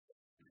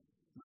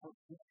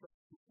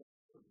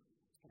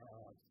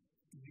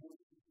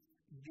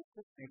you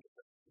could make it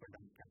for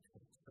dump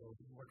capture. So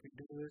what we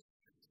do is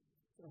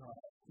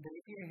the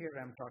idea here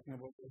I'm talking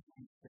about is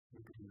we could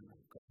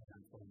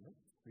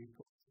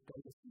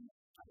tell the team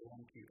I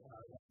want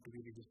to be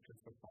registered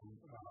for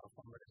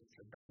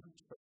Firmware-Assisted Dump,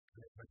 so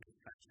when you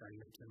catch that,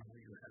 you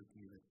help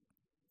me with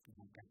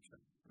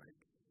capture, right?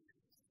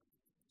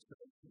 So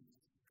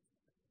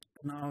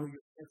now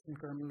your testing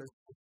kernel is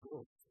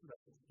go.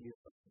 You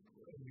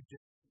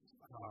just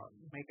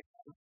make it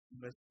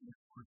less to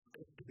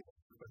be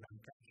for dump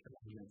capture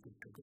and you're good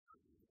to go.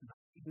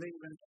 In the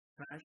event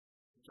crash,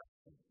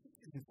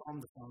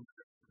 inform the firmware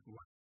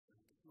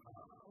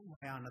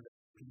via another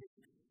CPU.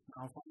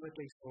 Now firmware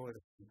takes over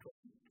the control.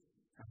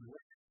 And when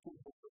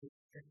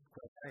it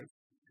queries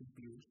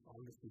CPUs,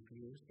 all the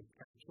CPUs, it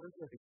captures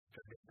the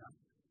register data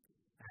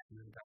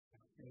and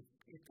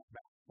it comes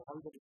back to all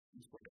the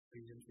regions, whatever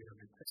regions we have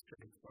requested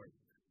it for,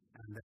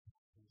 and then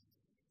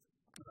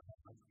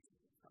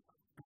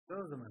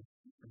those are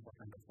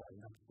important of all.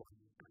 That's what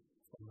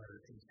firmware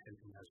is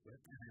helping us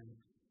with. And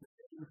the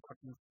very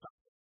important stuff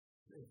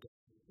is the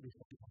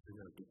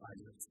responsibility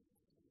pilots.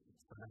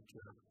 So that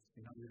you don't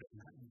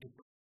have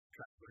different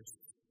drivers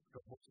to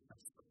host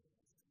stuff.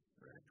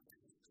 Right?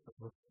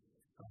 So,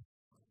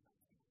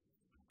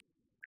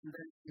 and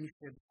then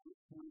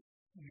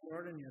you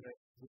are in your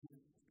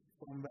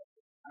firmware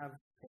have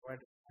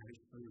provided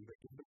additional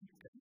variables.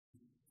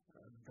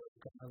 The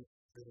kernel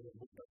is a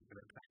boot up at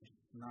a time.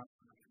 Now,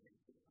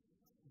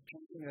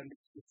 generally,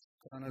 this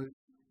kernel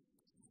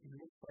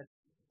looks at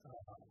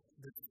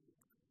this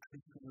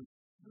additional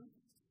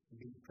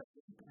being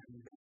present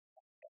and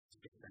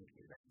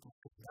differently.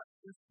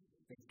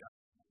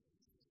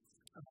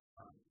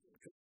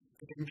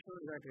 It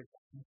ensures that it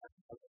doesn't have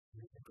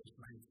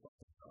lines for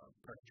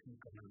production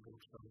kernel boot.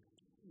 So,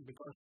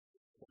 because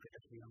of it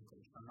has been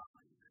unclosed,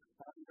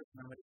 all the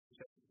memory is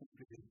just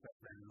simply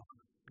reserved and not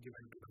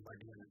given to the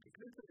body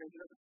allocator. It's a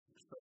regular,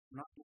 so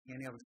not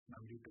any of the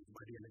memory to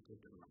body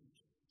allocator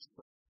lines. So,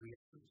 we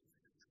are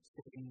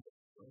storing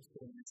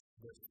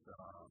this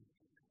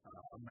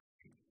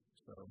memory.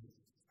 So,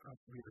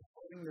 we are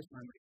storing this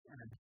memory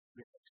and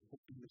we are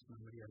exporting this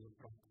memory as a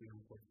proxy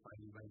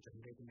file by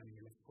generating an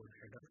ELF code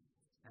header,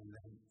 and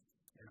then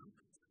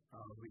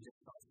we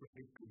just transfer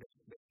it to this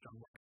based on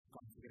what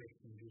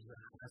configuration user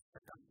has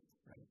set up,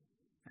 right?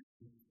 And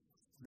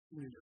then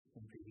we just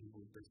simply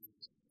remove this.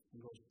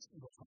 Goes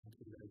on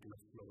to the regular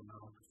flow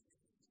now.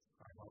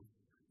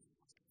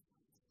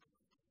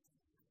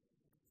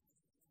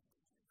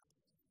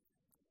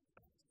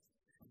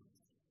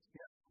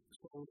 Yeah.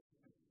 So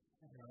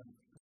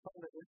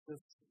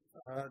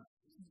I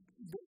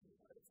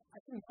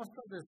think most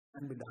of this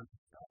can be done.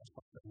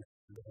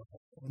 The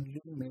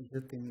only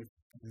major thing is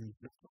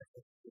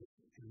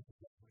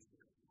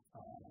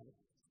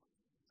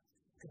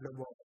the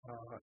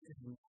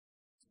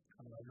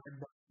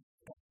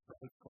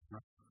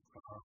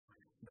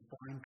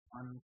point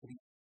 1, 3,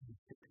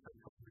 6,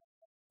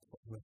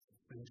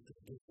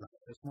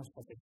 most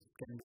of it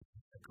can be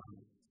done.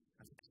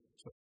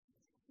 So,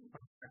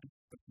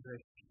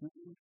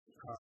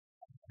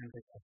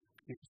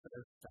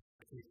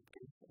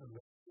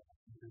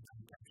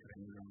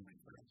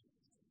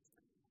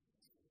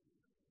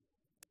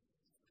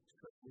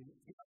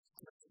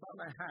 that's all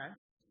I had.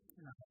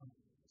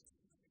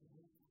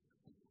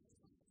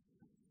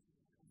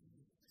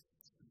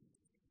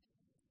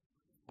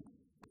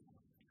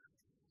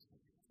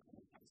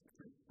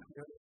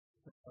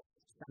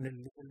 Standard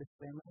legal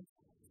disclaimer.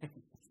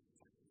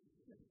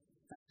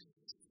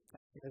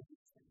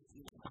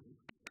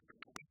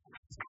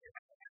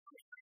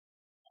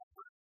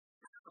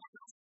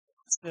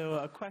 So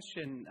a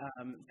question,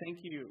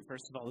 thank you,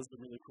 first of all, this is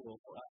a really cool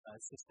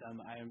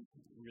system. I am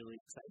really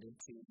excited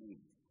to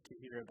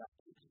hear about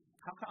it.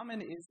 How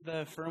common is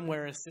the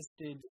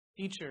firmware-assisted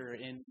feature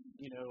in,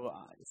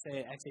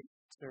 say, x86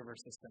 server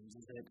systems?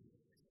 Is it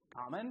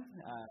common?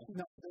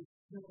 No,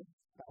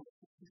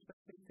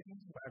 specific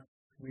things, but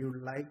we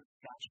would like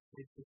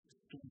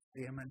to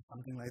implement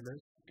something like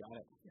this. Got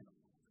it. Yeah.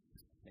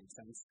 Makes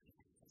sense.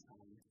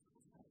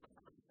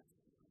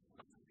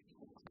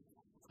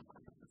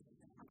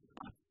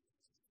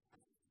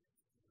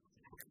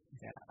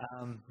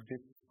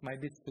 This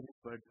might be silly,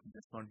 but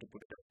just want to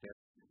put it out there.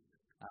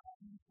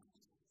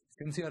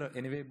 Since you are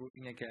anyway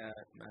booting a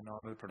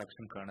normal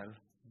production kernel,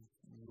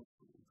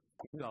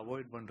 could you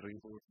avoid one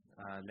reboot?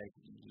 Like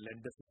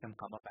let the system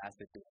come up as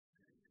it is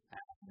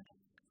and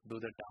do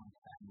the dump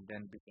and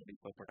then be ready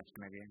for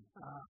production again?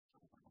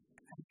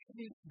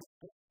 Actually,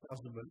 it's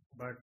possible,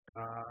 but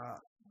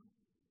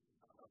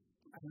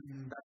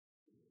that's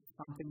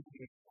something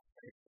we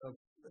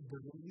the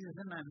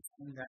reason I'm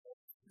saying that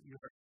you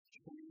are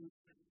actually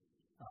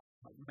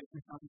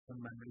making some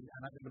memory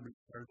unavailable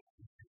for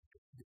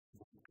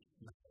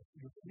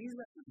you release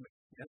that memory,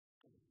 yes,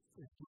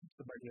 it's not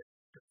the body,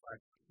 but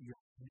you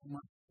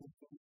must be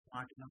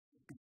smart enough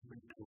to be able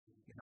to,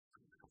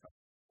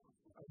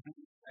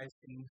 realize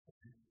things,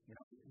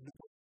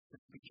 the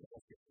picture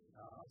of your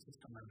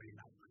system memory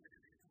now.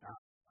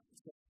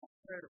 So,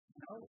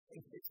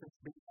 if it's a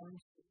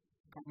becomes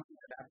common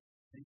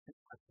adaptation,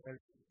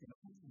 where,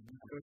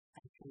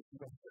 actually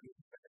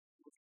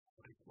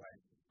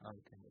required.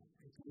 Okay.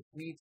 It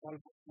needs all to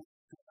be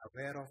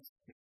aware of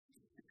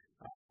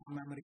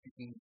memory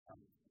being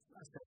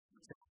set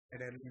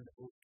early in the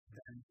boot,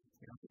 then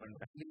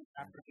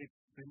after it,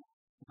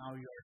 now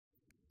you're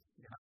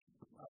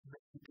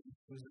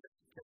use it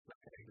just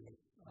like a regular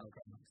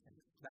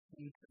that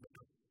needs a bit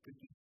of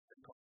tweaking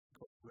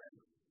well.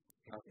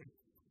 Okay.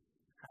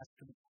 It has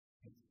to be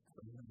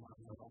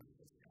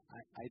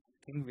I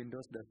think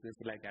Windows does this.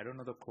 Like, I don't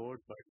know the code,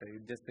 but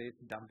it just says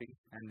dumping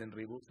and then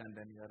reboots and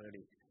then you're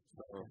ready.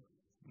 So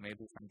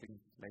maybe something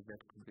like that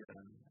could be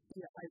done.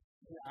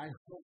 I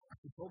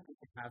hope we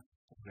can have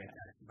something like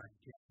that, but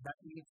that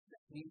needs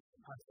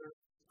other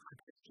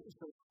architecture.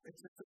 So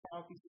it's a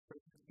powerful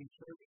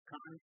feature. We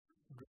can't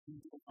bring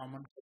into a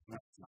common code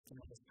something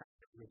of a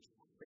standard which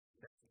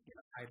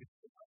I did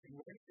something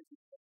with it.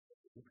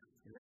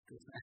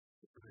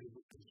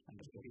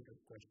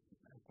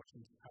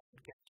 Questions how to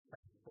get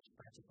post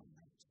patches on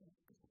that.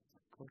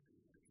 Cool.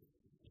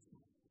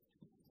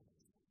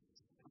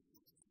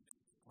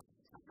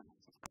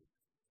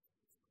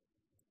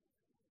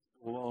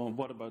 Well,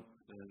 what about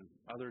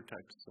other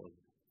types of?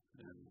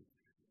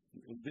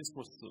 This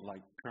was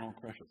like kernel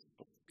crashes,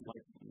 but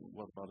like,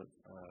 what about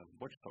a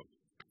watchdog,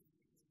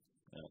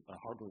 a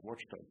hardware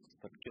watchdog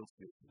that kills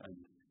you? And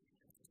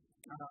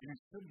you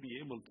should be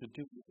able to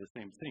do the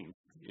same thing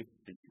if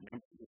the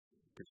memory is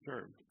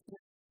preserved.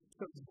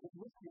 So this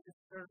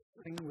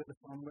thing with the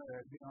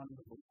firmware beyond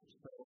the boot.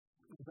 So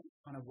even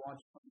on a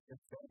watch, if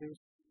there is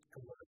a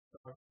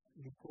word,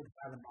 you could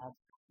have an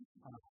option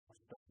on a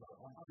watchdog or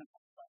on a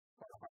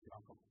hard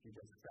lock. You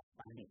just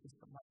find it. It's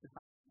not the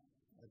time.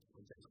 It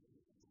just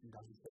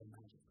doesn't say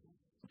magic.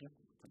 Yeah.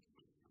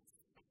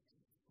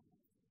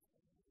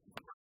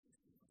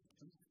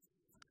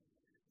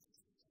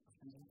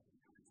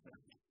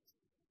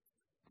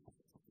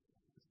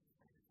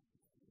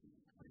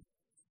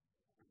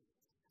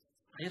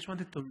 I just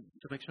wanted to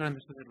make sure I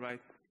understood it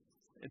right.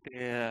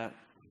 The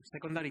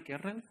secondary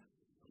kernel,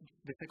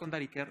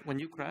 when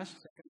you crash,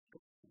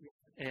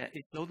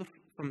 it loaded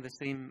from the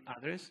same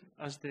address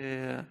as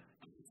the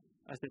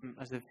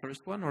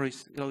first one, or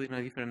is it loaded in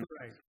a different?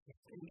 Right.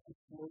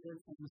 It's loaded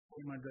from the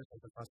same address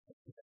as the first one.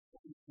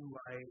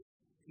 Why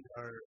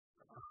your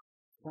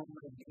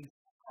firmware needs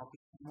to copy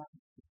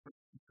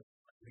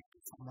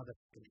some other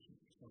application.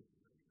 So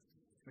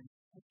when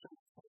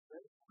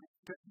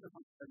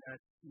that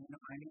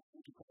I need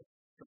to go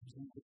to the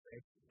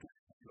location.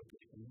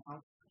 Now,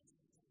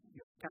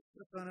 your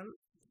capture kernel,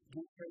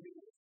 get ready,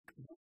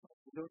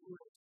 go to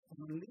it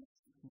only.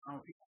 Now,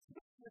 it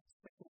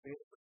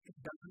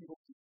doesn't go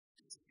to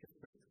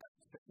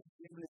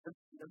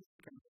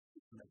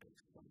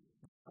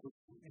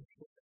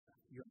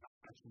you're not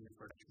touching the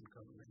production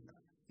kernel in the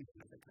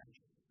internet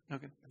extension.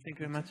 Okay, thank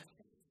you very much.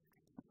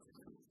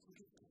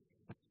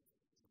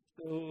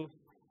 So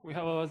we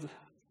have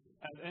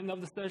at the end of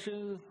the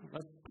session,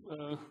 let's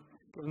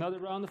do another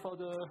round for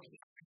the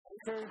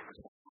speakers.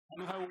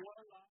 We have one